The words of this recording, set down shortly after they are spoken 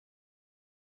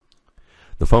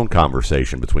The phone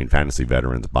conversation between fantasy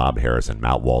veterans Bob Harris and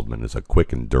Matt Waldman is a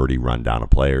quick and dirty rundown of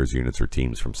players, units, or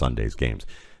teams from Sunday's games.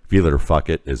 Feel it or fuck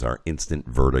it is our instant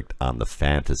verdict on the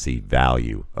fantasy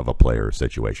value of a player or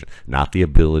situation, not the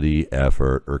ability,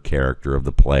 effort, or character of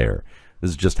the player.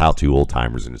 This is just how two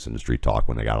old-timers in this industry talk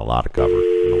when they got a lot to cover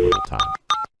in a little time.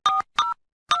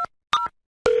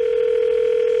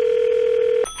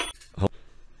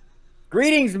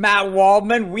 Greetings, Matt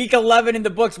Waldman. Week 11 in the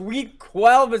books. Week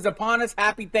 12 is upon us.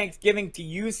 Happy Thanksgiving to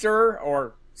you, sir,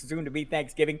 or soon to be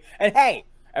Thanksgiving. And hey,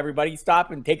 everybody,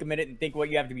 stop and take a minute and think what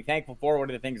you have to be thankful for. One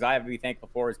of the things I have to be thankful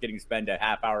for is getting to spend a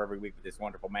half hour every week with this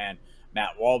wonderful man,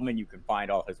 Matt Waldman. You can find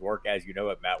all his work, as you know,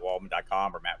 at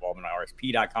mattwaldman.com or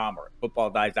mattwaldman.rsp.com or at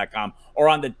footballdives.com or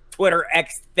on the Twitter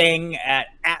X thing at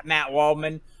Matt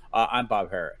Waldman. I'm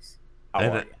Bob Harris. How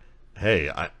are you?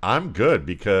 Hey, I'm good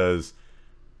because,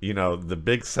 you know, the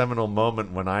big seminal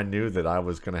moment when I knew that I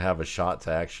was going to have a shot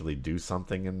to actually do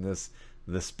something in this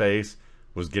space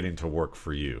was getting to work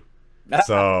for you.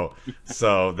 So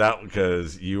that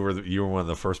because you were one of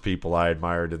the first people I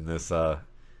admired in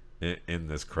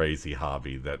this crazy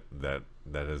hobby that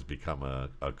has become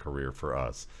a career for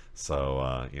us. So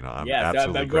I'm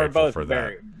absolutely grateful for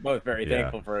that. Both very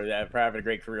thankful for having a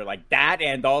great career like that,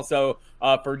 and also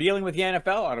for dealing with the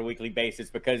NFL on a weekly basis,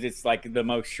 because it's like the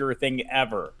most sure thing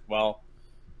ever. Well,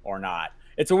 or not.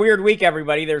 It's a weird week,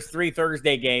 everybody. There's 3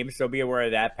 Thursday games, so be aware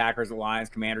of that. Packers at Lions,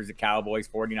 Commanders at Cowboys,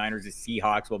 49ers at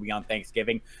Seahawks will be on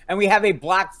Thanksgiving. And we have a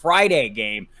Black Friday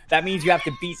game. That means you have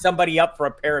to beat somebody up for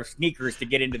a pair of sneakers to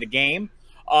get into the game.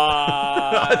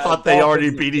 I thought they already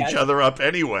beat each other up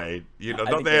anyway.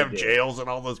 Don't they have jails and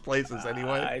all those places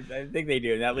anyway? I think they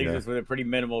do. And that leaves us with a pretty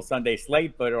minimal Sunday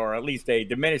slate, or at least a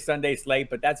diminished Sunday slate,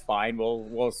 but that's fine.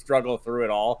 We'll struggle through it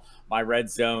all. My red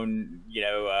zone,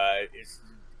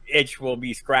 itch will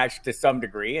be scratched to some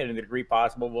degree, and in the degree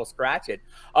possible, we'll scratch it.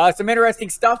 Some interesting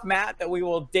stuff, Matt, that we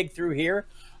will dig through here.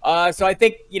 So I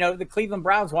think, the Cleveland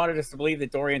Browns wanted us to believe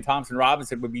that Dorian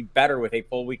Thompson-Robinson would be better with a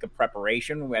full week of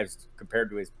preparation as compared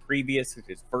to his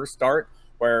first start,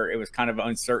 where it was kind of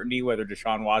uncertainty whether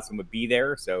Deshaun Watson would be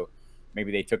there. So maybe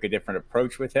they took a different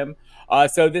approach with him.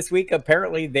 So this week,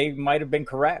 apparently, they might have been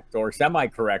correct or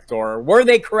semi-correct, or were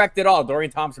they correct at all?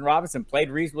 Dorian Thompson-Robinson played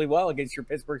reasonably well against your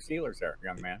Pittsburgh Steelers there,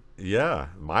 young man. Yeah,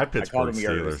 my Pittsburgh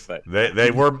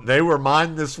Steelers. They were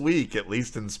mine this week, at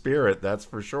least in spirit, that's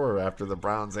for sure, after the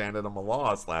Browns handed them a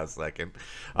loss last second.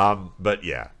 But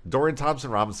yeah, Dorian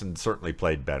Thompson-Robinson certainly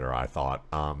played better, I thought.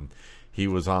 He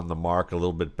was on the mark a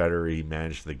little bit better. He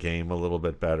managed the game a little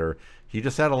bit better. He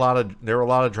just had there were a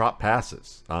lot of drop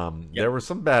passes. There were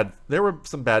some bad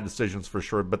decisions for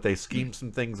sure, but they schemed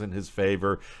some things in his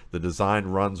favor. The design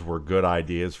runs were good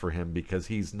ideas for him because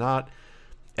he's not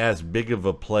as big of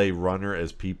a play runner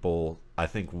as people, I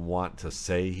think, want to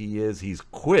say he is. He's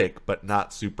quick, but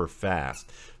not super fast.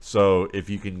 So if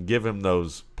you can give him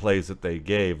those plays that they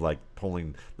gave, like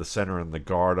pulling the center and the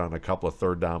guard on a couple of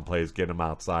third down plays, get him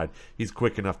outside, he's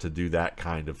quick enough to do that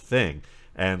kind of thing.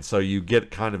 And so you get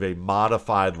kind of a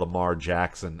modified Lamar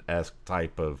Jackson-esque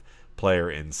type of player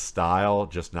in style,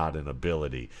 just not in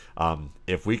ability.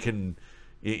 If we can,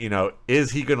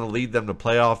 is he going to lead them to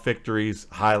playoff victories?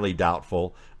 Highly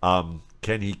doubtful.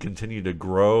 Can he continue to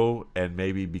grow and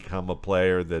maybe become a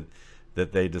player that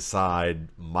they decide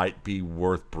might be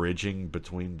worth bridging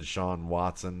between Deshaun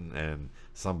Watson and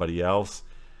somebody else?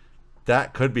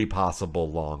 That could be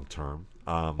possible long term.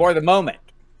 For the moment.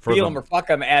 Feel him or fuck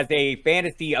him as a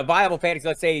viable fantasy,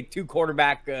 let's say second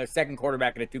quarterback in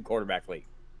a 2-quarterback league.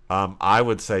 I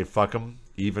would say fuck him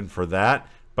even for that,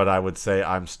 but I would say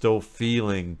I'm still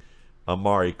feeling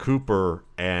Amari Cooper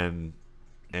and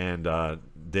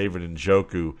David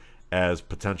Njoku as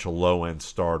potential low-end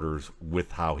starters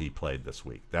with how he played this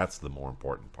week. That's the more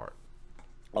important part.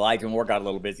 Elijah Moore got a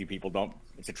little busy, people. Don't.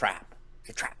 It's a trap.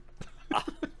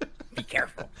 Be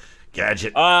careful.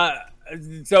 Gadget.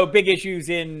 So big issues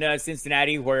in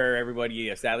Cincinnati, where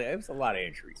everybody, sadly, it was a lot of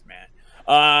injuries,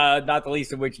 man. Not the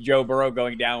least of which Joe Burrow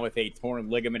going down with a torn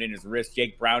ligament in his wrist.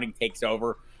 Jake Browning takes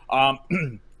over.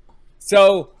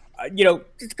 So,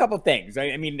 just a couple of things.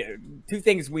 I mean, 2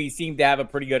 things we seem to have a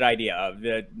pretty good idea of.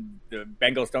 The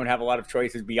Bengals don't have a lot of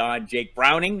choices beyond Jake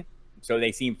Browning, so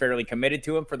they seem fairly committed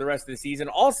to him for the rest of the season.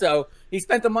 Also, he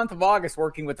spent the month of August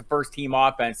working with the first-team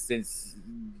offense since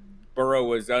Burrow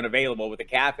was unavailable with a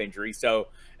calf injury, so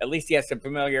at least he has some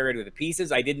familiarity with the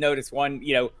pieces. I did notice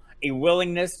a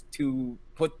willingness to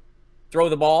throw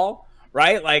the ball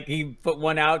right? Like he put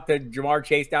one out to Jamar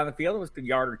Chase down the field. It was a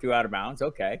yard or two out of bounds.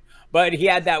 Okay. But he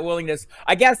had that willingness.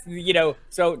 I guess,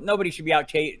 so nobody should be out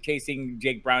chasing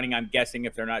Jake Browning, I'm guessing,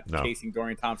 if they're not chasing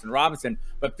Dorian Thompson-Robinson,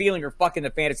 but feeling or fucking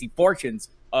the fantasy fortunes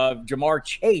of Jamar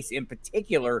Chase in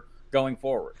particular going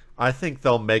forward. I think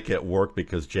they'll make it work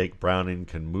because Jake Browning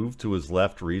can move to his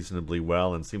left reasonably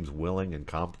well and seems willing and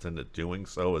competent at doing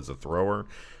so as a thrower.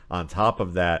 On top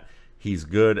of that, he's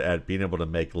good at being able to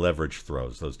make leverage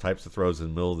throws, those types of throws in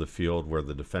the middle of the field where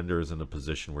the defender is in a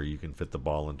position where you can fit the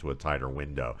ball into a tighter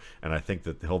window. And I think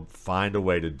that he'll find a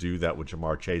way to do that with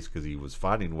Jamar Chase because he was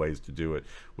finding ways to do it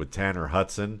with Tanner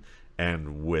Hudson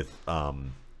and with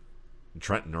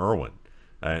Trenton Irwin.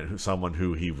 Someone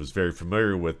who he was very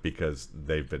familiar with because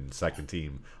they've been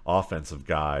second-team offensive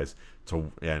guys,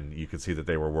 and you can see that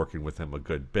they were working with him a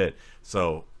good bit.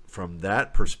 So from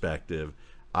that perspective,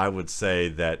 I would say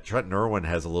that Trenton Irwin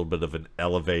has a little bit of an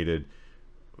elevated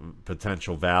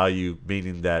potential value,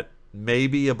 meaning that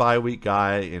maybe a bye-week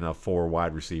guy in a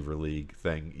 4-wide receiver league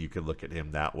thing, you could look at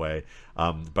him that way.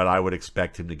 But I would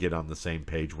expect him to get on the same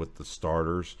page with the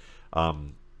starters,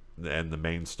 and the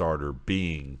main starter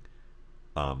being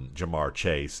Jamar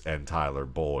Chase and Tyler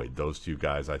Boyd. Those two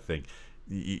guys, I think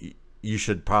you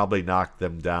should probably knock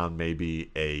them down maybe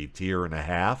a tier and a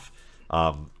half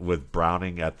with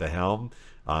Browning at the helm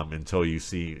until you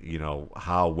see,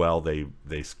 how well they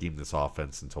scheme this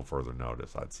offense until further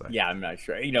notice, I'd say. Yeah, I'm not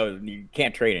sure. You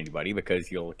can't trade anybody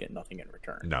because you'll get nothing in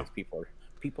return. No.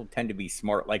 People tend to be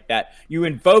smart like that. You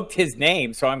invoked his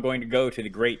name, so I'm going to go to the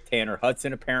great Tanner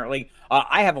Hudson, apparently.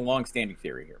 I have a long-standing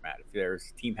theory here, Matt. If their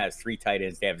team has 3 tight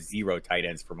ends, they have 0 tight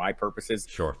ends for my purposes.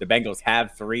 Sure. The Bengals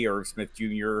have 3, Irv Smith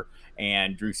Jr.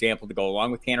 and Drew Sample to go along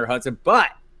with Tanner Hudson,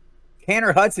 but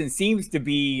Tanner Hudson seems to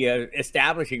be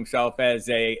establishing himself as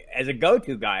a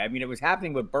go-to guy. I mean, it was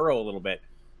happening with Burrow a little bit.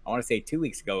 I want to say 2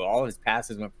 weeks ago, all of his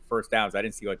passes went for first downs. I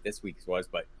didn't see what this week's was,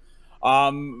 but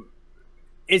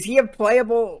is he a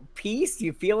playable piece? Do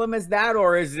you feel him as that,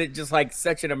 or is it just like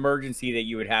such an emergency that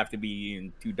you would have to be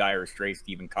in too dire straits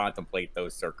to even contemplate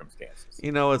those circumstances?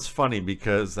 It's funny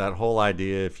because that whole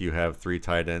idea, if you have 3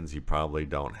 tight ends, you probably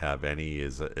don't have any,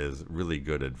 is really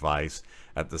good advice.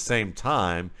 At the same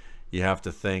time, you have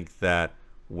to think that,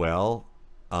 do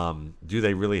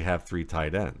they really have 3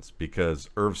 tight ends? Because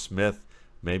Irv Smith,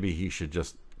 maybe he should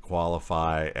just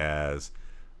qualify as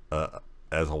a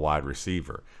wide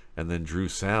receiver. And then Drew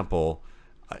Sample,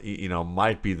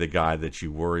 might be the guy that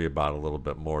you worry about a little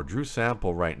bit more. Drew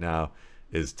Sample right now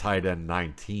is tight end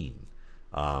 19,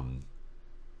 over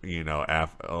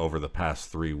the past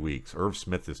 3 weeks. Irv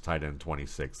Smith is tight end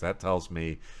 26. That tells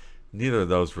me neither of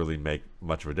those really make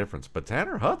much of a difference. But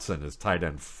Tanner Hudson is tight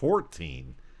end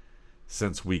 14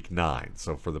 since week 9.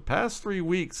 So for the past 3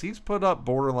 weeks, he's put up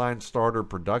borderline starter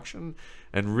production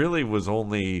and really was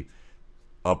only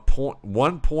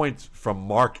 1 point from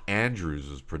Mark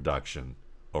Andrews' production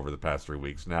over the past 3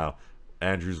 weeks. Now,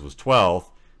 Andrews was 12th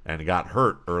and got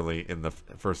hurt early in the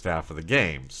first half of the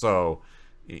game. So,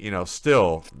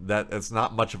 still, that's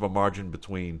not much of a margin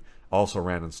between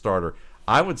also-ran and starter.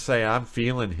 I would say I'm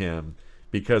feeling him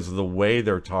because of the way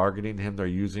they're targeting him. They're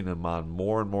using him on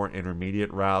more and more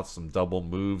intermediate routes, some double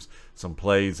moves, some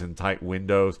plays in tight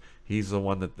windows. He's the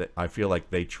one that I feel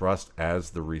like they trust as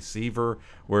the receiver,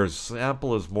 whereas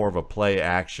Sample is more of a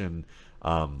play-action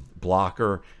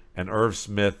blocker, and Irv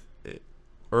Smith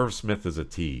is a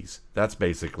tease. That's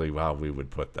basically how we would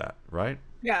put that, right?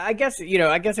 Yeah, I guess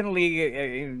in a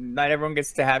league, not everyone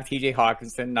gets to have T.J.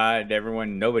 Hawkinson.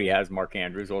 Nobody has Mark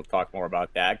Andrews. We'll talk more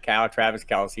about that. Travis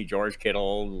Kelce, George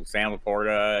Kittle, Sam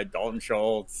Laporta, Dalton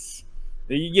Schultz,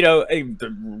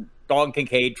 Dalton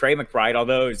Kincaid, Trey McBride.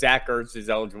 Although Zach Ertz is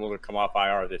eligible to come off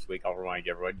IR this week, I'll remind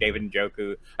everyone. David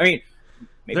Njoku. I mean,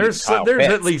 there's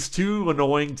at least 2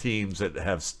 annoying teams that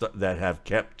have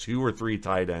kept 2 or 3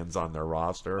 tight ends on their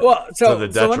roster to the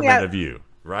detriment of you.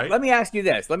 Right. Let me ask you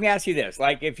this.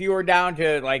 Like, if you were down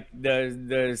to like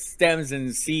the stems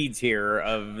and seeds here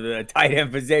of the tight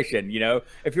end position,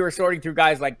 if you were sorting through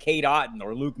guys like Cade Otton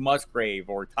or Luke Musgrave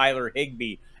or Tyler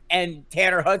Higbee, and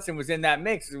Tanner Hudson was in that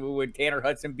mix, would Tanner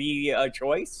Hudson be a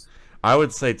choice? I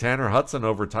would say Tanner Hudson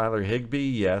over Tyler Higbee,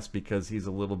 yes, because he's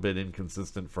a little bit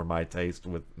inconsistent for my taste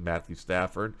with Matthew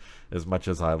Stafford, as much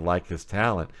as I like his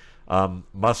talent.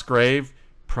 Musgrave,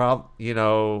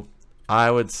 I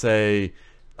would say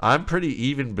I'm pretty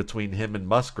even between him and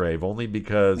Musgrave, only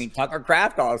because Tucker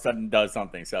Kraft all of a sudden does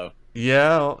something. So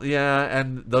yeah,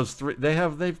 and those 3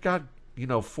 they've got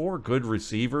 4 good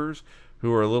receivers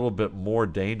who are a little bit more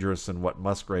dangerous than what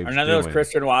Musgrave's doing. None of those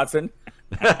Christian Watson.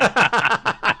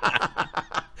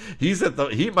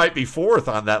 he might be fourth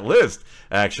on that list,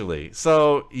 actually.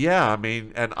 So, yeah, I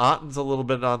mean, and Otten's a little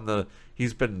bit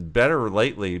he's been better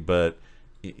lately, but,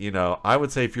 I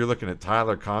would say if you're looking at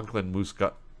Tyler Conklin,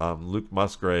 Luke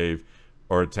Musgrave,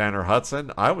 or Tanner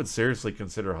Hudson, I would seriously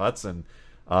consider Hudson,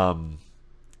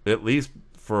 at least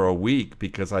for a week,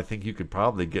 because I think you could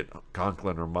probably get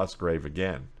Conklin or Musgrave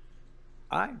again.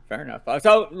 All right, fair enough.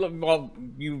 So, well,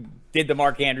 you did the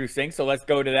Mark Andrews thing, so let's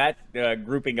go to that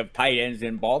grouping of tight ends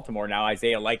in Baltimore now.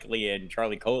 Isaiah Likely and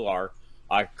Charlie Kolar.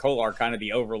 Kolar kind of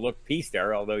the overlooked piece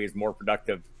there, although he's more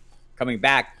productive coming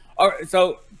back.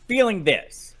 So, feeling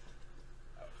this,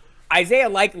 Isaiah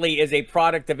Likely is a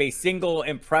product of a single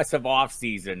impressive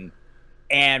offseason,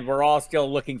 and we're all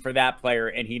still looking for that player,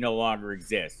 and he no longer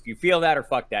exists. You feel that or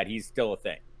fuck that? He's still a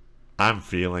thing. I'm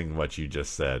feeling what you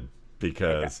just said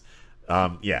because... Okay.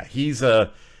 Yeah, he's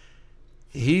a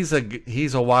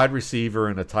wide receiver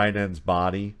in a tight end's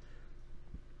body,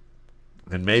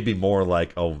 and maybe more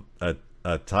like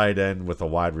a tight end with a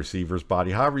wide receiver's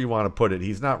body. However you want to put it,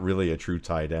 he's not really a true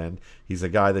tight end. He's a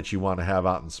guy that you want to have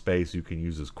out in space who can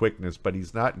use his quickness, but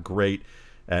he's not great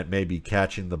at maybe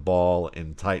catching the ball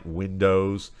in tight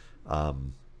windows.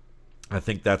 I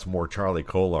think that's more Charlie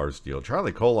Kolar's deal.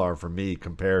 Charlie Kolar, for me,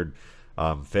 compared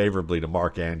favorably to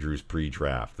Mark Andrews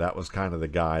pre-draft. That was kind of the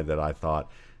guy that I thought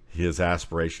his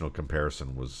aspirational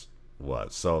comparison was.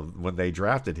 So when they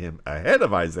drafted him ahead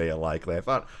of Isaiah Likely, I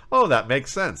thought, oh, that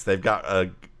makes sense. They've got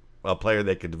a player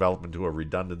they could develop into a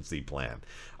redundancy plan.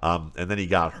 And then he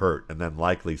got hurt, and then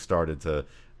Likely started to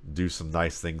do some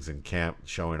nice things in camp,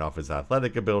 showing off his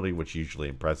athletic ability, which usually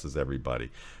impresses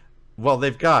everybody. Well,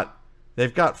 they've got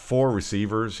 4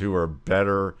 receivers who are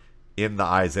better in the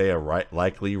Isaiah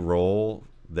Likely role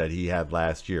that he had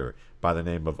last year, by the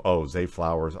name of Zay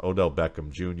Flowers, Odell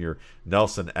Beckham Jr.,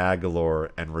 Nelson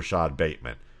Aguilar, and Rashad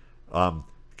Bateman.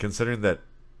 Considering that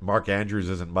Mark Andrews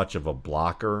isn't much of a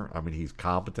blocker, I mean, he's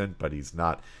competent, but he's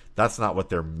not. That's not what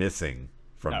they're missing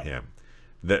from him.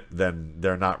 Then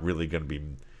they're not really going to be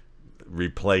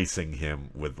replacing him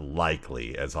with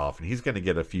Likely as often. He's going to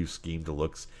get a few scheme to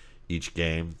looks each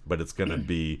game, but it's going to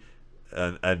be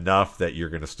enough that you're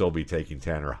going to still be taking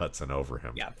Tanner Hudson over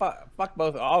him. Yeah, fuck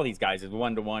all these guys as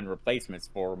one-to-one replacements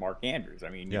for Mark Andrews. I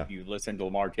mean, if you listen to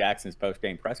Lamar Jackson's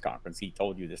post-game press conference, he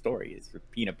told you the story. It's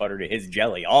peanut butter to his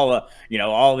jelly. All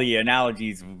the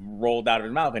analogies rolled out of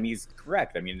his mouth, and he's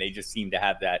correct. I mean, they just seem to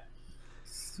have that,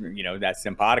 that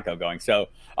simpatico going. So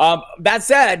that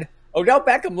said, Odell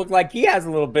Beckham looked like he has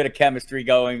a little bit of chemistry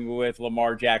going with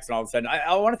Lamar Jackson all of a sudden.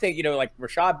 I want to think, like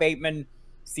Rashad Bateman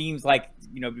seems like,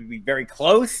 be very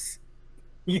close,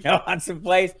 on some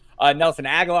plays. Nelson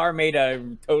Aguilar made a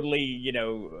totally,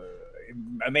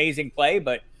 amazing play,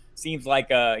 but seems like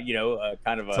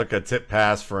it's like a tip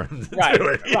pass for him to do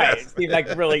it. Right. It seems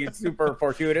like really super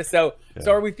fortuitous. So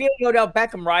are we feeling Odell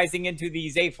Beckham rising into the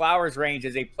Zay Flowers range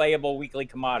as a playable weekly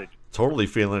commodity? Totally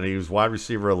feeling it. He was wide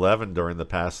receiver 11 during the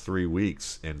past 3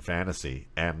 weeks in fantasy.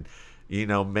 And,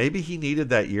 maybe he needed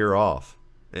that year off.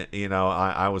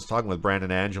 I was talking with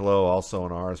Brandon Angelo, also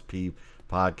an RSP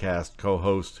podcast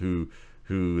co-host who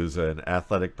is an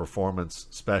athletic performance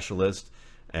specialist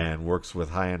and works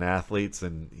with high-end athletes.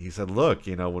 And he said, look,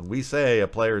 when we say a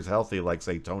player is healthy, like,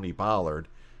 say, Tony Pollard,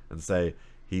 and say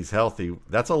he's healthy,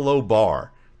 that's a low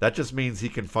bar. That just means he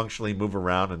can functionally move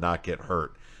around and not get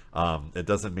hurt. It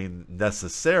doesn't mean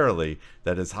necessarily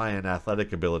that his high-end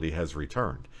athletic ability has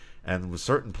returned. And with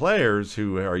certain players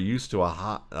who are used to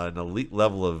an elite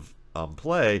level of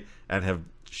play and have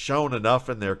shown enough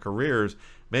in their careers,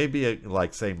 maybe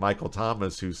like, say, Michael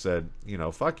Thomas, who said,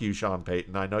 fuck you, Sean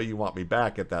Payton. I know you want me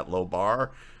back at that low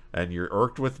bar, and you're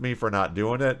irked with me for not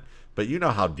doing it. But you know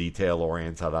how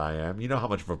detail-oriented I am. You know how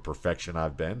much of a perfectionist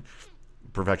I've been.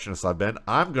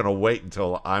 I'm going to wait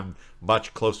until I'm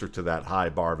much closer to that high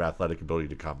bar of athletic ability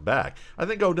to come back. I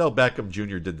think Odell Beckham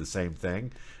Jr. did the same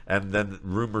thing. And then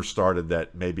rumors started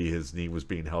that maybe his knee was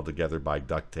being held together by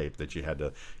duct tape that you had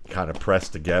to kind of press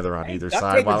together on either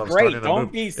side while it was starting to move.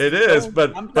 It is,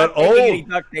 but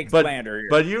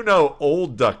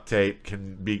old duct tape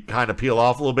can be kind of peel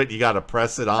off a little bit. You got to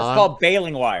press it on. It's called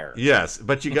baling wire. Yes,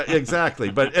 but you got exactly.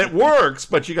 But it works.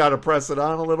 But you got to press it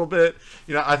on a little bit.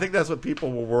 I think that's what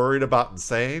people were worried about and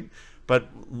saying. But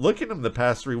looking at him the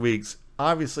past 3 weeks,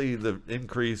 obviously the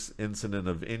increased incident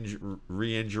of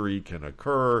re-injury can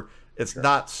occur. It's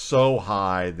not so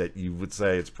high that you would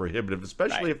say it's prohibitive,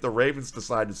 especially if the Ravens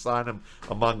decide to sign him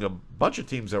among a bunch of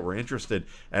teams that were interested,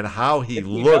 and how he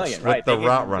looks with the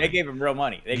route running. They gave him real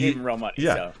money. They gave him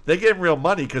real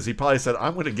money because he probably said,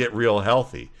 I'm going to get real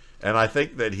healthy. And I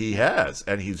think that he has,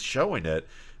 and he's showing it.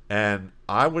 And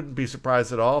I wouldn't be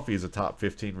surprised at all if he's a top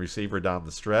 15 receiver down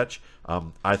the stretch.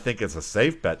 I think it's a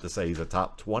safe bet to say he's a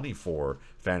top 24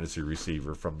 fantasy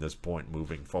receiver from this point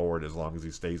moving forward as long as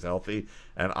he stays healthy.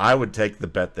 And I would take the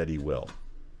bet that he will.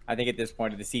 I think at this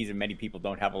point of the season, many people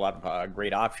don't have a lot of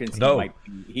great options. No.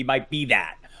 He might be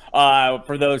that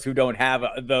for those who don't have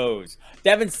those.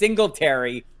 Devin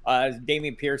Singletary,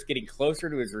 Dameon Pierce getting closer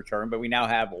to his return, but we now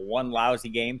have one lousy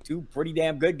game, two pretty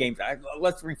damn good games.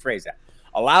 Let's rephrase that.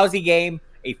 A lousy game,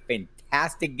 a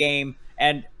fantastic game,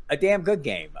 and a damn good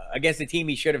game against a team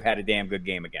he should have had a damn good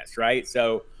game against, right?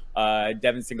 So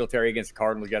Devin Singletary against the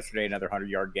Cardinals yesterday, another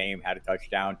 100-yard game, had a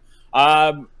touchdown.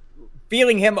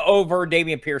 Feeling him over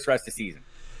Dameon Pierce rest of the season.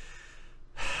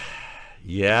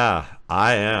 Yeah,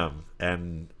 I am.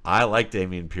 And I like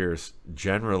Dameon Pierce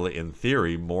generally in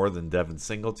theory more than Devin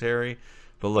Singletary.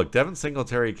 But look, Devin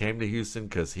Singletary came to Houston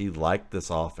because he liked this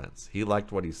offense. He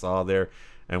liked what he saw there.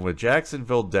 And with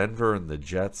Jacksonville, Denver, and the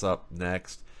Jets up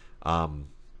next,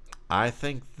 I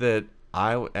think that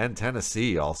and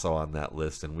Tennessee also on that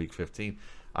list in Week 15,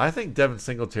 I think Devin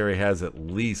Singletary has at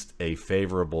least a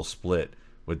favorable split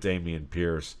with Dameon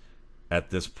Pierce at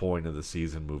this point of the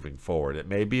season moving forward. It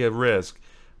may be a risk,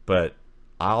 but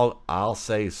I'll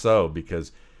say so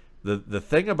because the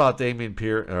thing about Dameon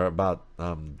Pierce or about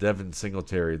Devin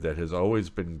Singletary that has always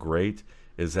been great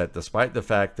is that despite the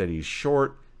fact that he's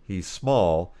short, he's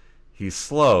small, he's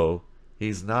slow,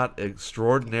 he's not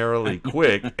extraordinarily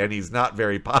quick, and he's not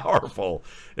very powerful,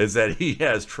 is that he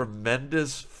has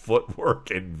tremendous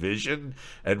footwork and vision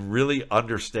and really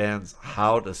understands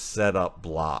how to set up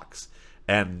blocks.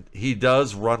 And he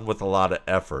does run with a lot of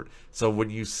effort. So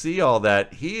when you see all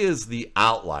that, he is the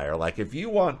outlier. Like if you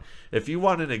want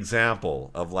an example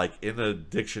of like in a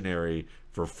dictionary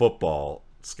for football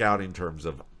scouting terms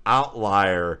of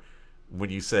outlier, when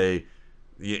you say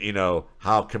you know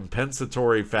how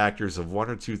compensatory factors of one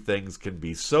or two things can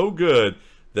be so good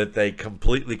that they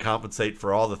completely compensate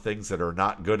for all the things that are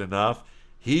not good enough,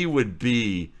 he would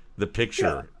be the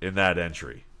picture in that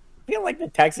entry. I feel like the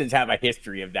Texans have a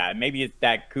history of that. Maybe it's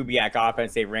that Kubiak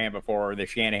offense they ran before, or the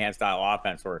Shanahan style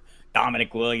offense where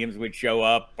Dominic Williams would show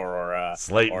up, or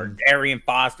Slayton, or Arian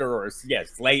Foster, or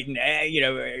Slayton. You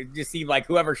know, it just seemed like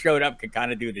whoever showed up could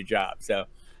kind of do the job. So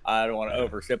I don't want to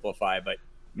oversimplify, but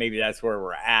maybe that's where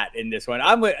we're at in this one.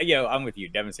 I'm with you,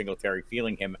 Devin Singletary,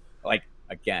 feeling him like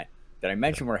again. Did I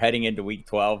mention we're heading into Week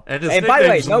 12? And his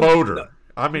nickname's Motor.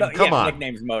 I mean, come on.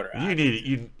 Nickname's Motor.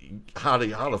 How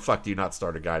the fuck do you not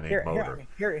start a guy named Motor?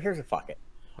 Here's a fuck it.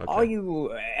 Okay. All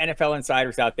you NFL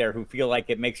insiders out there who feel like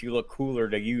it makes you look cooler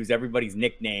to use everybody's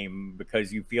nickname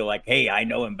because you feel like, hey, I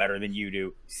know him better than you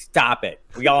do. Stop it.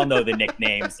 We all know the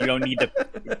nicknames. You don't need to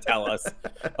tell us.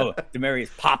 Oh,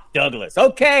 Demarius Pop Douglas.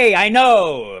 Okay, I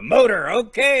know. Motor.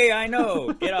 Okay, I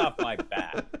know. Get off my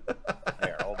back.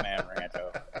 There, old man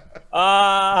Ranto.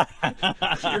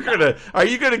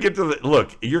 You're gonna get to the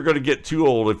look. You're gonna get too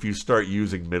old if you start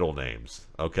using middle names.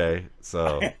 Okay,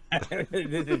 so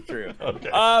this is true. Okay.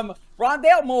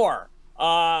 Rondale Moore.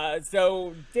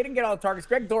 So didn't get all the targets.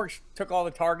 Greg Dortch took all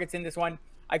the targets in this one.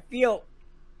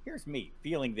 Here's me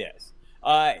feeling this.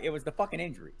 It was the fucking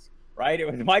injuries, right?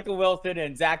 It was Michael Wilson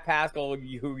and Zach Pascal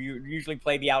who usually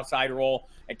play the outside role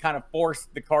and kind of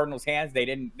forced the Cardinals' hands.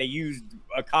 They used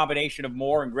a combination of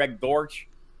Moore and Greg Dortch,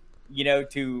 you know,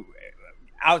 to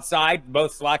outside,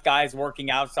 both slot guys working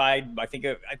outside. I think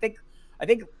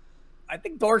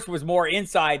Dortch was more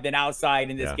inside than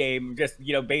outside in this game, just,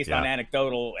 you know, based on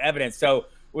anecdotal evidence. So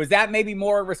was that maybe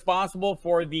more responsible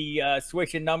for the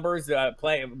switch in numbers?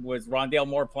 Was Rondale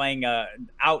Moore playing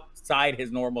outside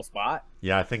his normal spot?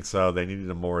 Yeah, I think so. They needed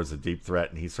him more as a deep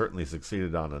threat, and he certainly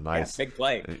succeeded on a nice big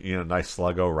play. Nice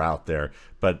sluggo route there.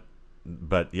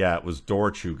 But yeah, it was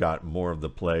Dortch who got more of the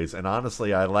plays. And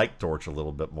honestly, I like Dortch a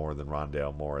little bit more than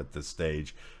Rondale Moore at this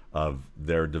stage of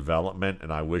their development,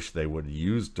 and I wish they would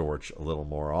use Dortch a little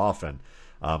more often.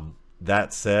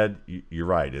 That said, you're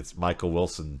right. It's Michael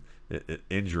Wilson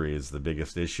injury is the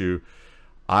biggest issue.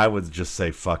 I would just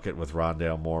say fuck it with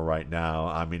Rondale Moore right now.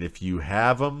 I mean, if you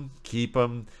have him, keep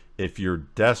him. If you're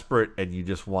desperate and you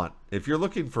just if you're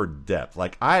looking for depth,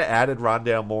 like I added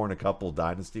Rondale Moore in a couple of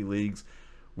dynasty leagues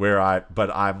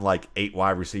but I'm like 8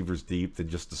 wide receivers deep and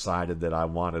just decided that I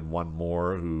wanted one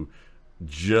more who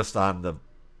just on the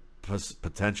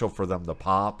potential for them to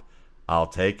pop, I'll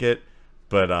take it.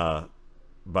 But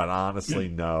honestly,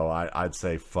 no, I'd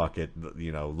say fuck it.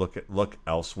 You know, look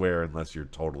elsewhere unless you're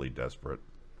totally desperate.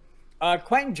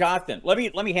 Quentin Johnston. Let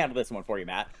me handle this one for you,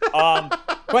 Matt.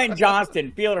 Quentin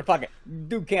Johnston, fielder fucking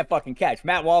dude can't fucking catch.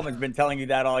 Matt Waldman's been telling you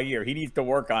that all year. He needs to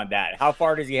work on that. How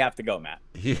far does he have to go, Matt?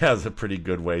 He has a pretty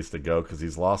good ways to go because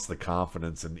he's lost the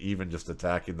confidence and even just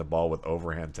attacking the ball with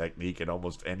overhand technique in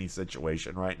almost any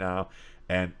situation right now.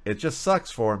 And it just sucks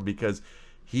for him because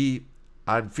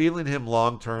I'm feeling him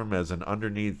long term as an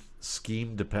underneath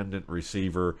scheme dependent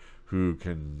receiver who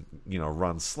can,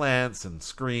 run slants and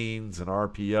screens and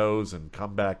RPOs and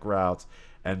comeback routes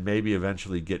and maybe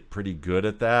eventually get pretty good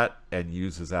at that and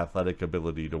use his athletic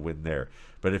ability to win there.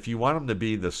 But if you want him to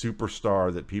be the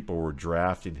superstar that people were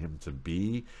drafting him to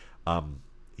be,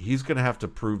 he's going to have to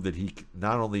prove that he can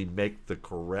not only make the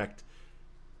correct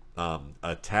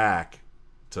attack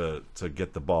to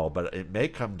get the ball, but it may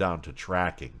come down to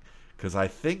tracking, because I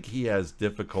think he has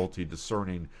difficulty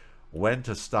discerning when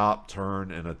to stop,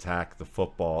 turn, and attack the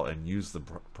football and use the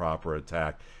proper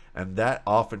attack. And that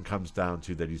often comes down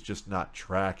to that he's just not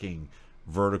tracking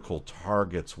vertical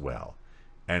targets well.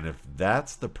 And if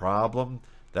that's the problem,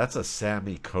 that's a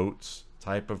Sammy Coates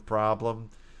type of problem.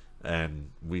 And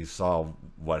we saw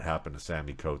what happened to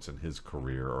Sammy Coates in his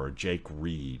career, or Jake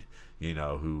Reed,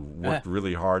 who worked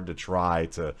really hard to try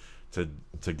to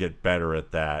get better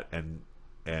at that,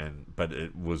 but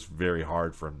it was very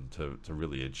hard for him to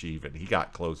really achieve it. He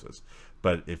got closest.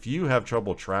 But if you have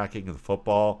trouble tracking the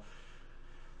football,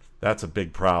 that's a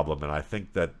big problem, and I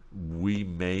think that we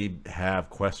may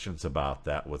have questions about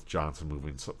that with Johnson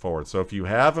moving forward. So if you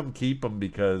have him, keep him,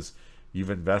 because you've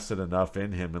invested enough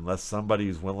in him. Unless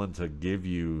somebody's willing to give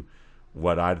you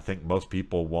what I think most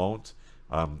people won't,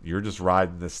 you're just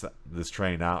riding this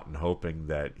train out and hoping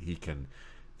that he can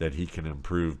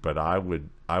improve. But I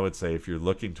would say if you're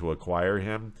looking to acquire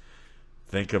him,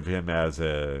 think of him as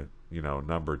a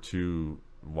number 2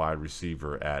 wide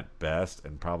receiver at best,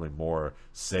 and probably more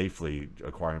safely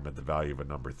acquire him at the value of a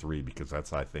number 3, because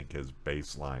that's, I think, his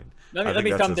baseline. Let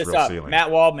me sum this up. Ceiling. Matt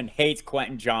Waldman hates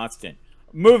Quentin Johnston.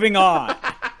 Moving on.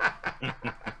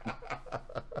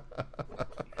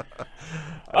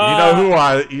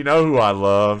 You know who I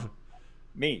love?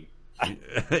 Me.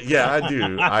 Yeah,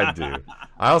 I do.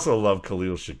 I also love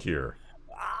Khalil Shakir.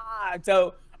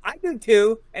 So I do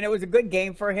too, and it was a good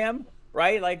game for him.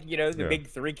 Right? Like, the big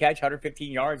 3 catch,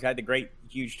 115 yards, had the great,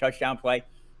 huge touchdown play.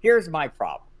 Here's my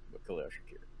problem with Khalil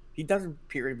Shakir. He doesn't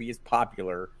appear to be as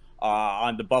popular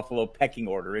on the Buffalo pecking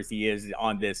order as he is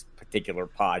on this particular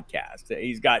podcast.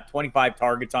 He's got 25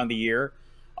 targets on the year,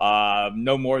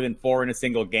 no more than 4 in a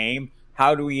single game.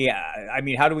 How do we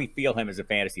feel him as a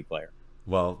fantasy player?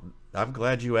 Well, I'm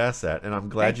glad you asked that, and I'm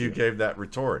glad you gave that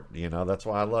retort. That's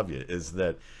why I love you, is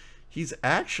that he's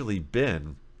actually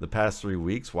been, the past 3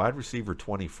 weeks, wide receiver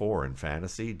 24 in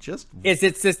fantasy. Is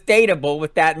it sustainable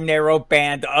with that narrow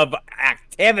band of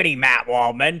activity, Matt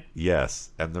Waldman?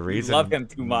 Yes, and the reason, you love him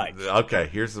too much. Okay,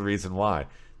 here's the reason why.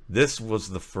 This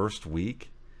was the first week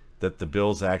that the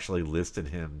Bills actually listed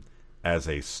him as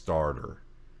a starter.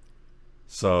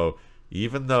 So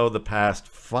even though the past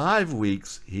 5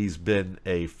 weeks he's been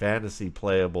a fantasy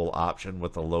playable option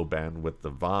with a low bandwidth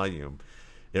of volume,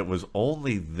 it was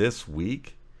only this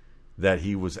week that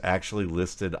he was actually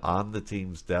listed on the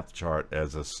team's depth chart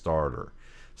as a starter.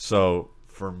 So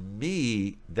for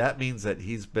me, that means that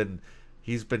he's been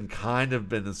kind of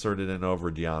been inserted in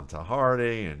over Deonta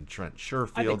Harding and Trent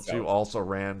Sherfield, who also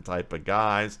ran type of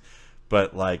guys,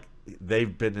 but like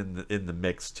they've been in the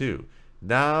mix too.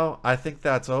 Now I think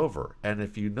that's over. And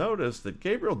if you notice that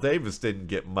Gabriel Davis didn't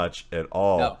get much at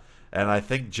all, no. And I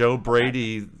think Joe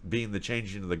Brady, being the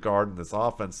changing of the guard in this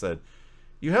offense, said,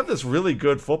 you have this really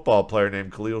good football player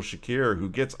named Khalil Shakir who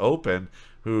gets open,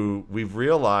 who we've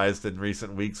realized in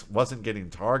recent weeks wasn't getting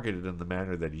targeted in the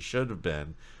manner that he should have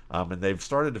been. And they've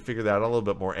started to figure that out a little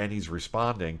bit more, and he's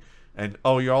responding. And,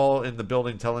 you're all in the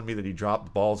building telling me that he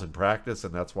dropped balls in practice,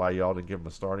 and that's why y'all didn't give him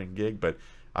a starting gig. But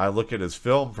I look at his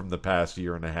film from the past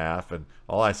year and a half, and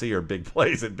all I see are big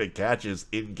plays and big catches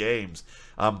in games.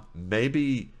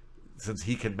 Maybe since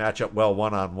he can match up well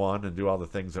one-on-one and do all the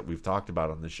things that we've talked about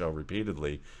on this show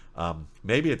repeatedly,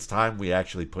 maybe it's time we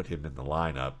actually put him in the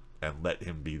lineup and let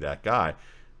him be that guy.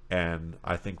 And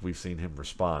I think we've seen him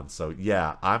respond. So,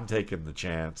 yeah, I'm taking the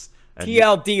chance. And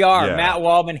TLDR, yeah. Matt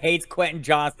Waldman hates Quentin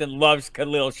Johnston, loves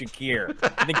Khalil Shakir.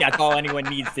 I think that's all anyone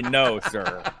needs to know,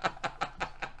 sir.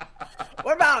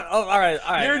 What about... Oh, all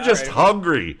right. You're just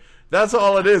hungry. That's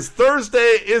all it is.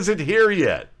 Thursday isn't here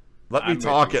yet. Let me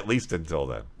talk at least until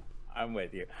then. I'm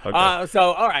with you. Okay. So,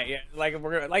 all right.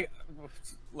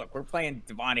 Look, we're playing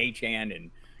Devon Achane and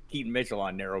Keaton Mitchell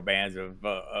on narrow bands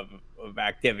of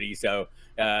activity. So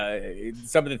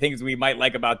some of the things we might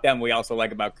like about them, we also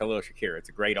like about Khalil Shakir. It's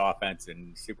a great offense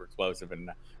and super explosive and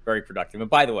very productive. And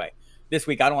by the way, this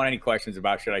week, I don't want any questions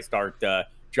about should I start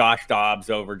Josh Dobbs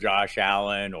over Josh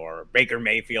Allen or Baker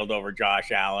Mayfield over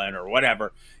Josh Allen or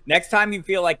whatever. Next time you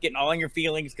feel like getting all in your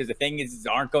feelings because the thing is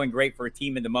aren't going great for a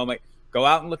team in the moment, go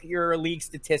out and look at your league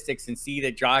statistics and see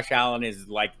that Josh Allen is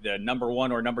like the number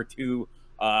 1 or number 2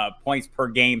 points per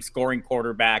game scoring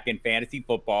quarterback in fantasy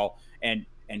football, and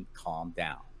calm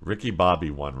down. Ricky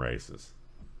Bobby won races.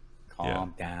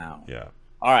 Calm down. Yeah.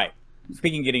 All right.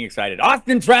 Speaking of getting excited,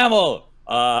 Austin Trammell.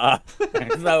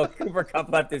 So Cooper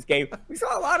Kupp left this game. We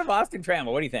saw a lot of Austin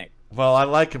Trammell. What do you think? Well, I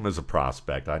like him as a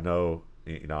prospect. I know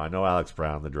Alex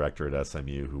Brown, the director at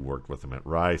SMU, who worked with him at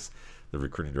Rice. The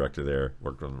recruiting director there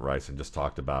worked with him at Rice and just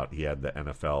talked about he had the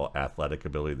NFL athletic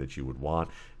ability that you would want.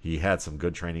 He had some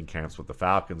good training camps with the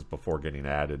Falcons before getting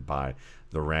added by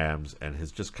the Rams and has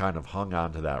just kind of hung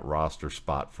on to that roster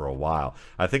spot for a while.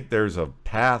 I think there's a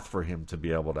path for him to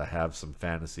be able to have some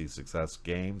fantasy success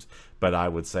games, but I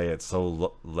would say it's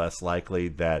so less likely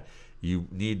that you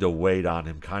need to wait on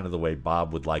him kind of the way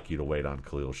Bob would like you to wait on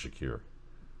Khalil Shakir.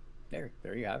 There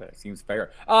you have it. Seems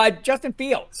fair. Justin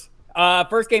Fields.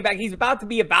 First game back, he's about to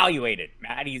be evaluated,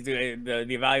 Matt. He's the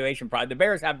evaluation process. The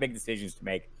Bears have big decisions to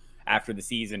make after the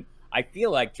season. I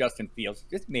feel like Justin Fields,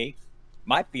 just me,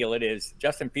 my feel it is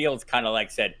Justin Fields kind of like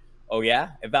said, "Oh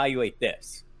yeah, evaluate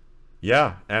this."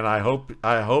 Yeah, and I hope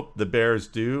the Bears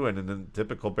do, and in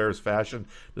typical Bears fashion,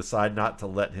 decide not to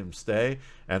let him stay,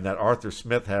 and that Arthur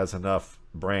Smith has enough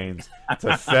brains to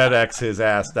FedEx his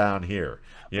ass down here.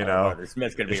 Arthur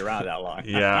Smith's going to be around that long.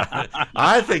 Yeah,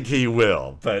 I think he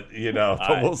will, but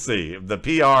but we'll see. The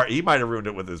PR, he might have ruined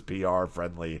it with his PR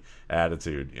friendly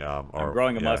attitude. I'm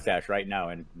growing a mustache right now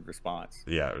in response.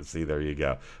 Yeah, see, there you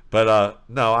go. But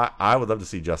no, I would love to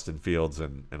see Justin Fields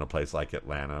in a place like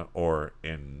Atlanta or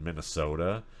in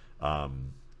Minnesota.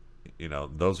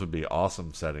 Those would be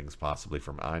awesome settings, possibly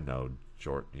from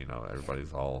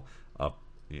everybody's all up,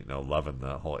 loving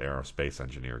the whole aerospace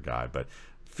engineer guy, but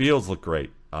Fields looked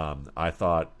great. I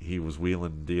thought he was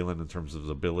wheeling and dealing in terms of his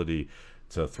ability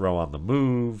to throw on the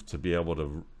move, to be able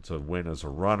to win as a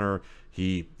runner.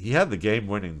 He had the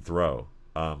game-winning throw,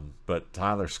 but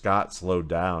Tyler Scott slowed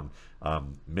down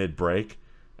mid-break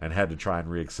and had to try and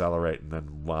reaccelerate and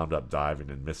then wound up diving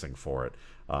and missing for it.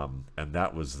 And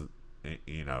that was,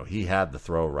 he had the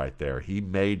throw right there. He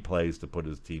made plays to put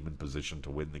his team in position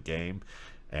to win the game,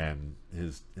 and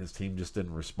his team just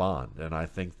didn't respond. And I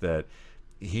think that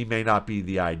he may not be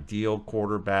the ideal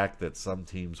quarterback that some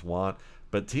teams want,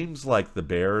 but teams like the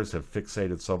Bears have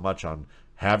fixated so much on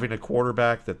having a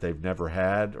quarterback that they've never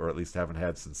had, or at least haven't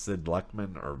had since Sid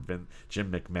Luckman or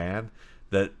Jim McMahon,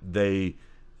 that they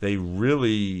may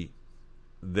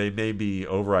be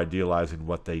over-idealizing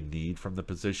what they need from the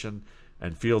position,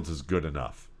 and Fields is good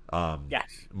enough.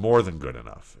 Yes. More than good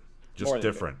enough. Just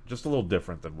different. Just a little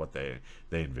different than what they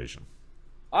envision.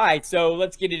 All right, so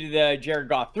let's get into the Jared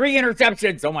Goff. 3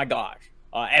 interceptions. Oh, my gosh.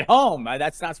 At home.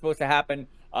 That's not supposed to happen.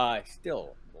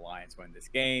 Still, the Lions win this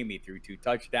game. He threw 2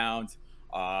 touchdowns.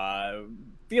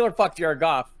 Feel or fuck Jared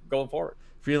Goff going forward?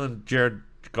 Feeling Jared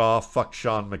Goff, fuck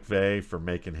Sean McVay for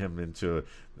making him into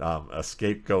a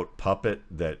scapegoat puppet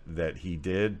that he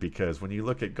did, because when you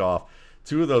look at Goff,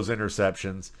 2 of those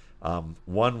interceptions,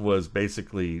 one was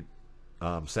basically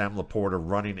Sam Laporta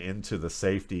running into the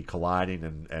safety,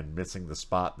 colliding and missing the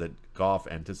spot that Goff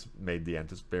made the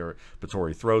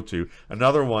anticipatory throw to.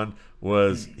 Another one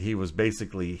was he was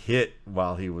basically hit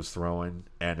while he was throwing,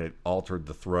 and it altered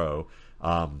the throw.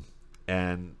 But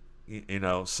at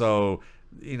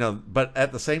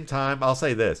the same time, I'll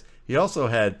say this: he also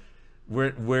had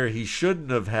where he shouldn't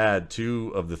have had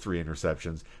 2 of the 3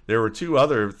 interceptions. There were 2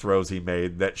 other throws he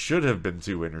made that should have been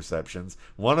 2 interceptions.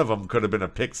 One of them could have been a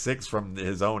pick 6 from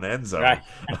his own end zone, right.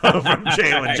 From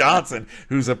Jalen Johnson,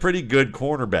 who's a pretty good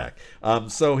cornerback.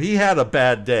 So he had a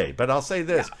bad day. But I'll say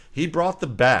this: he brought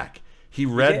them back. He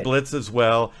read blitz as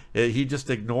well. He just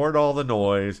ignored all the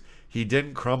noise. He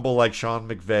didn't crumble like Sean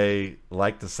McVay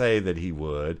liked to say that he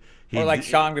would. Or like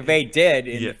Sean McVay did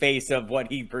in the face of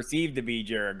what he perceived to be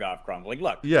Jared Goff crumbling.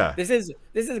 Look, this is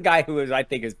a guy who I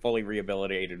think is fully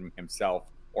rehabilitated himself,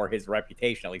 or his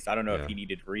reputation at least. I don't know if he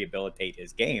needed to rehabilitate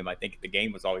his game. I think the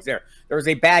game was always there. There was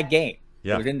a bad game.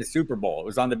 It was in the Super Bowl. It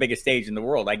was on the biggest stage in the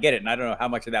world. I get it, and I don't know how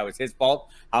much of that was his fault,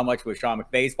 how much was Sean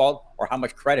McVay's fault, or how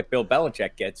much credit Bill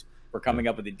Belichick gets for coming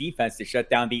up with a defense to shut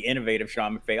down the innovative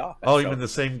Sean McVay offense. Oh, even the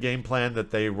same game plan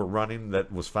that they were running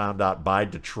that was found out by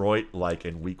Detroit, like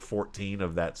in week 14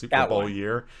 of that Super Bowl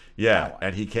year. Yeah,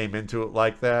 and he came into it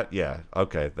like that. Yeah,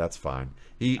 okay, that's fine.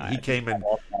 He came in.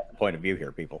 point of view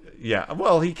here, people. Yeah,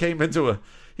 well, he basically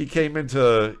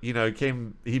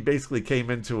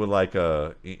came into like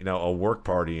a work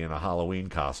party in a Halloween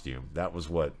costume. That was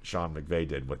what Sean McVay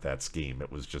did with that scheme.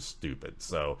 It was just stupid.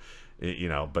 So,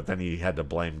 but then he had to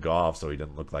blame Goff so he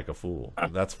didn't look like a fool.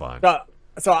 That's fine.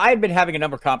 So I had been having a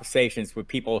number of conversations with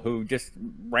people who just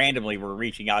randomly were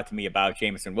reaching out to me about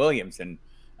Jameson Williams, and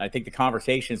I think the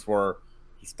conversations were,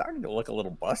 he's starting to look a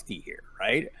little busty here,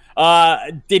 right?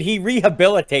 Did he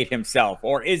rehabilitate himself,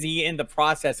 or is he in the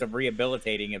process of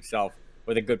rehabilitating himself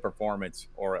with a good performance,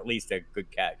 or at least a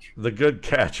good catch? The good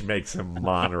catch makes him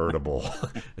monitorable.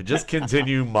 Just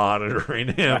continue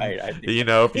monitoring him. Right,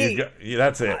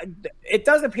 that's it. It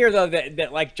does appear, though,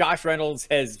 that like Josh Reynolds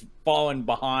has fallen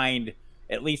behind,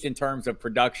 at least in terms of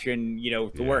production,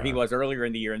 to where he was earlier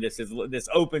in the year. And this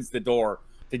opens the door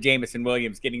to Jameson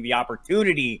Williams getting the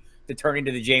opportunity to turn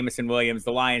into the Jameson Williams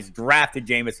the Lions drafted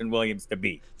Jameson Williams to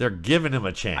be. They're giving him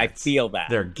a chance. I feel that.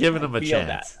 They're giving him a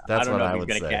chance. That's what I would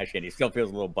say. I don't know if he's going to cash in. He still feels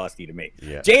a little busty to me.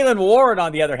 Yeah. Jalen Warren,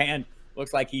 on the other hand,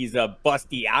 looks like he's a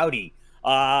busty outie.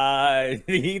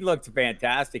 He looked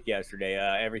fantastic yesterday.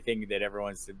 Everything that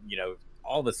everyone's,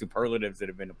 all the superlatives that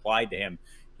have been applied to him,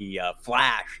 he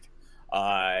flashed.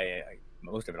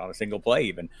 Most of it on a single play,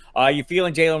 even. You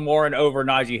feeling Jalen Warren over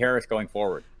Najee Harris going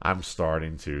forward? I'm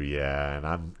starting to,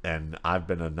 yeah, and I've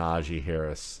been a Najee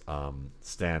Harris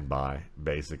standby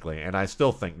basically, and I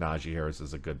still think Najee Harris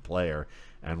is a good player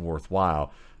and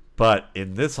worthwhile, but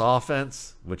in this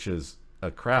offense, which is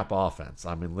a crap offense,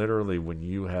 I mean, literally when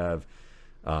you have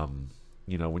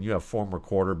when you have former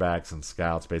quarterbacks and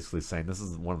scouts basically saying this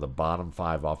is one of the bottom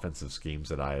 5 offensive schemes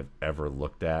that I have ever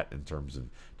looked at in terms of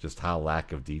just how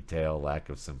lack of detail, lack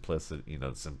of simplicity,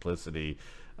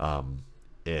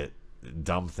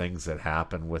 dumb things that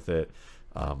happen with it.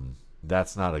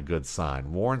 That's not a good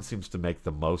sign. Warren seems to make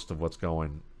the most of what's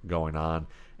going on,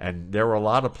 and there were a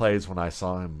lot of plays when I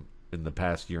saw him in the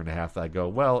past year and a half that I go,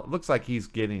 well, it looks like he's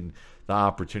getting the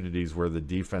opportunities where the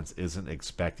defense isn't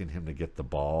expecting him to get the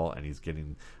ball, and he's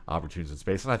getting opportunities in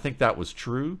space. And I think that was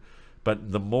true.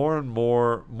 But the more and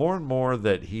more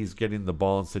that he's getting the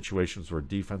ball in situations where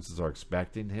defenses are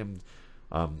expecting him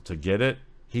to get it,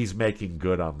 he's making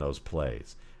good on those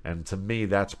plays. And to me,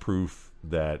 that's proof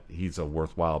that he's a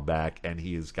worthwhile back, and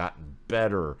he has gotten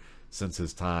better since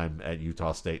his time at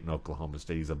Utah State and Oklahoma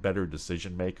State. He's a better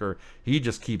decision maker. He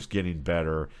just keeps getting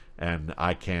better, and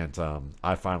I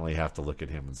finally have to look at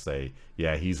him and say,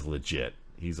 yeah, he's legit.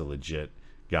 He's a legit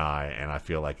guy, and I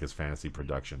feel like his fantasy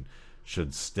production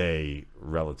should stay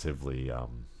relatively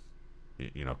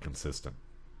consistent.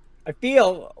 I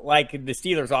feel like the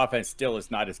Steelers offense still is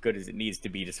not as good as it needs to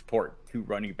be to support 2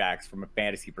 running backs from a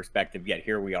fantasy perspective, yet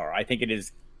here we are. I think it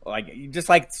is just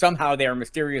like somehow they are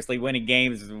mysteriously winning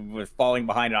games with falling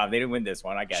behind on. They didn't win this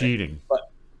one, I get cheating.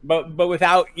 But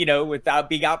without being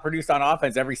outproduced on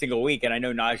offense every single week, and I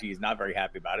know Najee is not very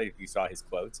happy about it. If you saw his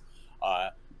quotes,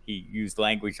 he used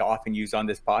language often used on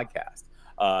this podcast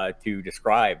to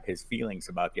describe his feelings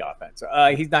about the offense.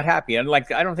 He's not happy, and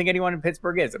I don't think anyone in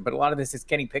Pittsburgh is. But a lot of this is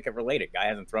Kenny Pickett related. Guy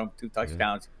hasn't thrown 2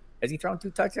 touchdowns. Yeah. Has he thrown 2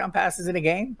 touchdown passes in a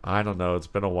game? I don't know. It's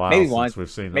been a while since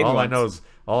we've seen.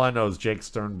 All I know is Jake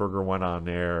Sternberger went on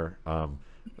there,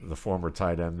 the former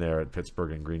tight end there at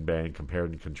Pittsburgh and Green Bay, and compared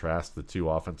and contrasted the 2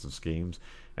 offensive schemes.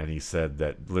 And he said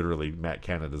that literally Matt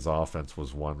Canada's offense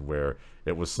was one where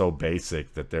it was so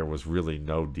basic that there was really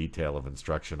no detail of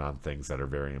instruction on things that are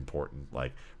very important,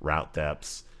 like route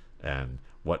depths and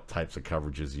what types of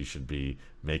coverages you should be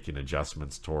making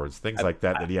adjustments towards, things like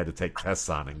that he had to take tests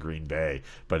on in Green Bay.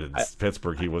 But in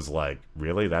Pittsburgh, he was like,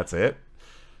 really? That's it?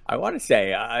 I want to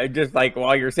say, just like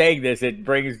while you're saying this, it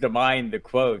brings to mind the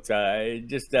quotes. I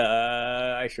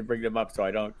should bring them up so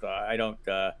I don't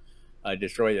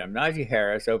destroy them. Najee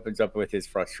Harris opens up with his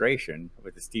frustration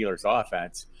with the Steelers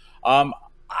offense. I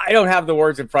don't have the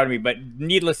words in front of me, but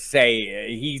needless to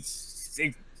say, he's,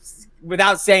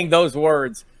 without saying those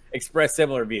words, expressed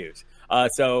similar views.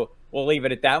 So we'll leave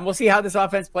it at that, and we'll see how this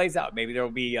offense plays out. Maybe there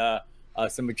will be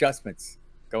some adjustments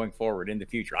going forward in the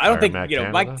future. I don't think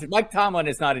Mike Tomlin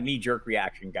is not a knee-jerk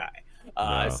reaction guy.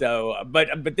 No.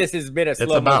 But this has been a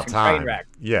slow motion train wreck.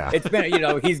 Yeah, it's been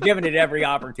he's given it every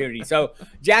opportunity. So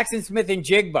Jackson Smith and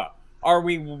Jigba,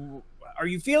 are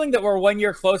you feeling that we're 1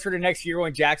 year closer to next year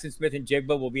when Jackson Smith and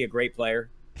Jigba will be a great player?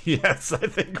 Yes, I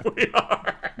think we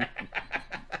are.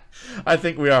 I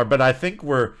think we are, but I think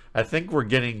we're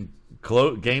getting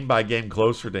game by game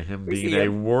closer to him being a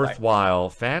worthwhile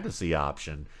fantasy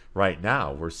option. Right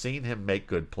now, we're seeing him make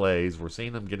good plays. We're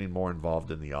seeing him getting more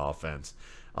involved in the offense.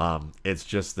 It's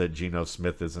just that Geno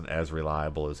Smith isn't as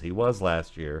reliable as he was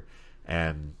last year,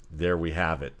 and there we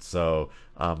have it. So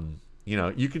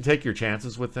you can take your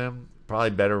chances with him.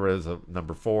 Probably better as a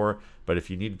number 4, but if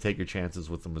you need to take your chances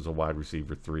with him as a wide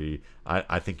receiver 3,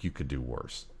 I think you could do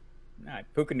worse. All right,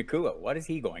 Puka Nacua, what is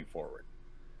he going forward?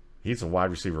 He's a wide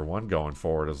receiver 1 going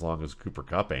forward as long as Cooper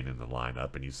Kupp ain't in the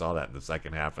lineup, and you saw that in the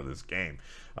second half of this game.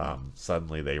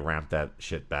 Suddenly they ramped that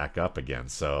shit back up again.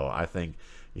 So I think,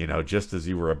 just as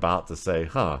you were about to say,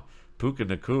 Puka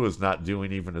Nacua is not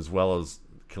doing even as well as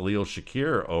Khalil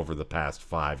Shakir over the past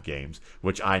 5 games,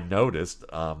 which I noticed.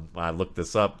 I looked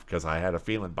this up because I had a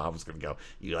feeling Bob was going to go,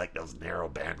 you like those narrow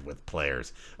bandwidth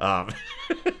players.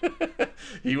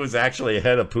 He was actually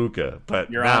ahead of Puka,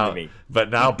 but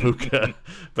now Puka,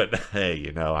 but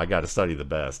hey, I got to study the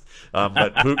best.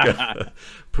 But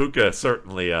Puka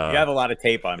certainly. You have a lot of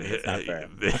tape on me. It's not fair.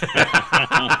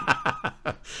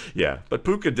 Yeah, but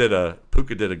Puka did a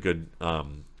good.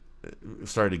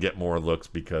 Started to get more looks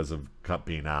because of Kupp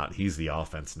being out. He's the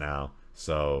offense now,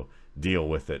 so deal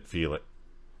with it, feel it.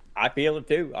 I feel it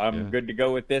too. I'm good to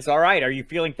go with this. All right, are you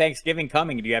feeling Thanksgiving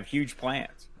coming? Do you have huge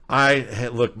plans?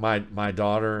 Look, my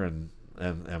daughter and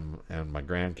my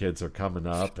grandkids are coming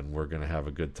up, and we're gonna have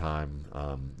a good time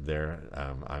there.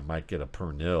 I might get a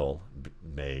pernil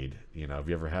made. Have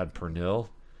you ever had pernil?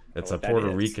 It's a Puerto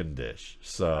Rican dish.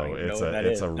 So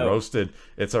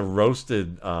it's a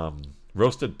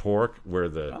roasted pork where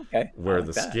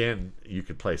the skin, you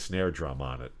could play snare drum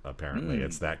on it. Apparently,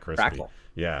 it's that crispy. Crackle.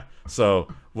 Yeah. So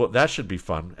that should be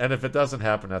fun. And if it doesn't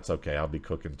happen, that's okay. I'll be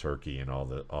cooking turkey and all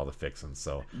the fixings.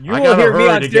 So you will hear me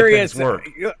on Sirius.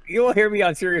 You will hear me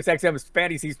on Sirius XM's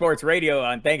Fantasy Sports Radio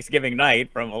on Thanksgiving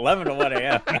night from 11 to 1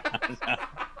 a.m.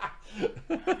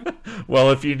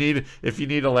 Well, if you need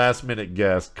a last minute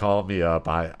guest, call me up.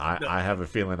 I have a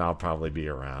feeling I'll probably be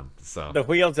around. So the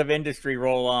wheels of industry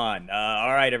roll on.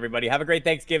 All right, everybody, have a great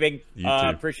Thanksgiving. You too.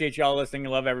 Appreciate y'all listening.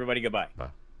 Love everybody. Goodbye. Bye.